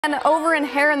And over in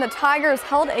Herrin, the Tigers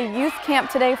held a youth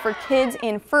camp today for kids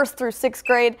in 1st through 6th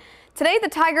grade. Today, the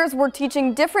Tigers were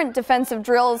teaching different defensive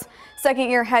drills.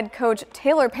 Second-year head coach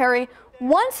Taylor Perry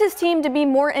wants his team to be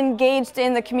more engaged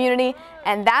in the community,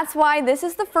 and that's why this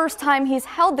is the first time he's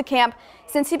held the camp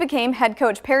since he became head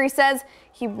coach. Perry says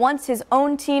he wants his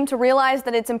own team to realize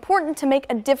that it's important to make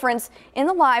a difference in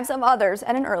the lives of others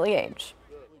at an early age.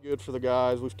 Good for the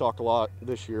guys. We've talked a lot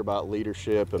this year about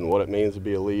leadership and what it means to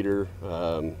be a leader.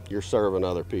 You're serving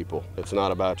other people. It's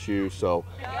not about you. So,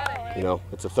 you know,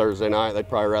 it's a Thursday night. They'd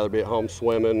probably rather be at home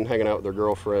swimming, hanging out with their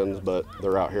girlfriends, but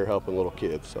they're out here helping little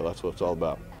kids. So that's what it's all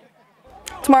about.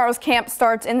 Tomorrow's camp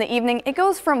starts in the evening. It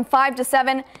goes from 5 to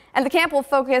 7, and the camp will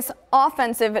focus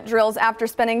offensive drills after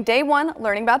spending day one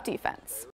learning about defense.